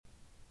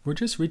We're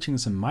just reaching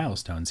some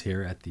milestones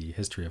here at the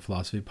History of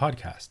Philosophy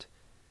podcast.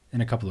 In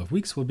a couple of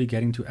weeks, we'll be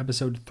getting to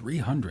episode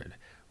 300,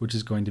 which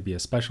is going to be a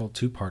special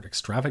two-part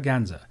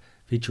extravaganza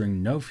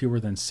featuring no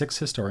fewer than 6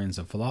 historians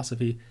of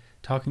philosophy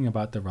talking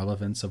about the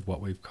relevance of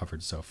what we've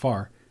covered so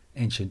far,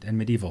 ancient and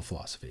medieval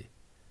philosophy.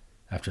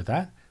 After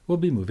that, we'll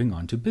be moving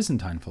on to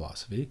Byzantine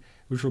philosophy,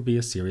 which will be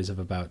a series of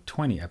about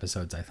 20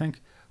 episodes, I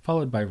think,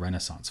 followed by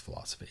Renaissance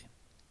philosophy.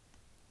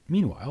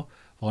 Meanwhile,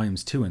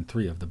 volumes 2 and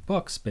 3 of the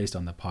books based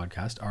on the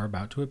podcast are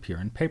about to appear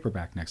in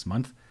paperback next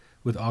month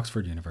with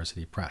Oxford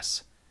University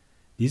Press.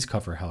 These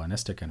cover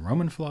Hellenistic and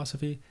Roman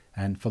philosophy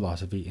and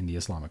philosophy in the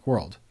Islamic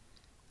world.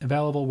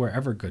 Available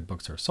wherever good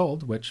books are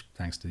sold, which,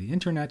 thanks to the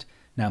internet,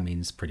 now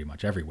means pretty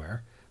much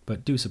everywhere,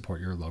 but do support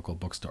your local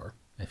bookstore,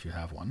 if you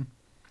have one.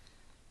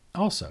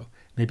 Also,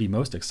 maybe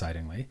most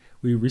excitingly,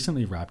 we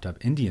recently wrapped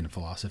up Indian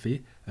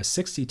philosophy, a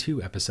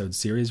 62-episode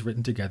series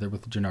written together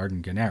with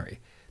Janardhan Ganeri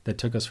that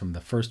took us from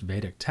the first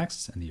Vedic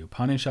texts and the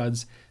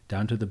Upanishads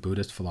down to the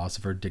Buddhist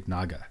philosopher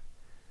Dignaga.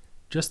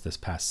 Just this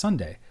past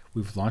Sunday,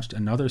 we've launched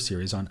another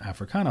series on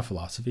Africana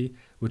philosophy,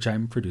 which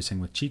I'm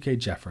producing with Chike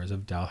Jeffers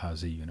of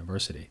Dalhousie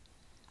University.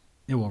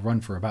 It will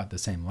run for about the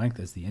same length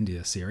as the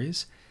India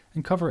series,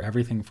 and cover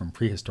everything from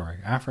prehistoric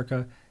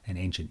Africa and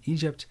ancient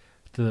Egypt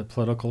to the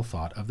political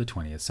thought of the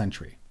 20th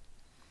century.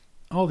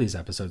 All these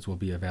episodes will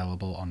be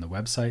available on the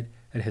website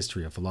at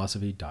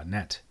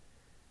historyofphilosophy.net.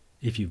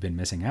 If you've been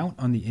missing out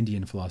on the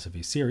Indian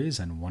philosophy series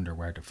and wonder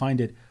where to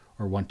find it,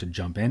 or want to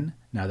jump in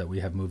now that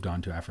we have moved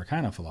on to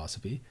Africana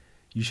philosophy,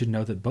 you should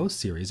know that both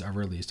series are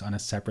released on a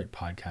separate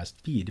podcast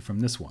feed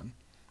from this one.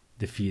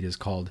 The feed is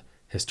called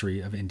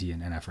History of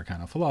Indian and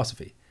Africana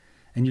Philosophy,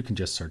 and you can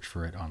just search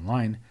for it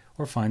online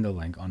or find the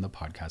link on the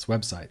podcast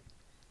website.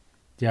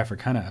 The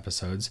Africana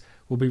episodes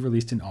will be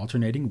released in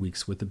alternating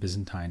weeks with the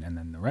Byzantine and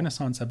then the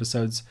Renaissance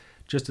episodes,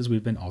 just as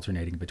we've been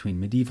alternating between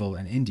medieval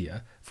and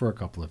India for a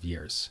couple of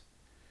years.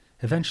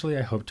 Eventually,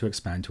 I hope to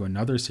expand to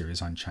another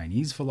series on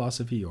Chinese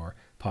philosophy or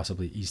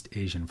possibly East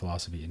Asian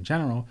philosophy in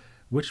general,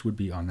 which would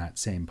be on that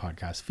same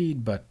podcast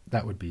feed, but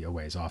that would be a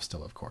ways off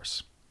still, of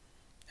course.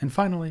 And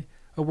finally,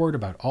 a word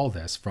about all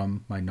this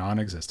from my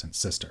non-existent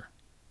sister.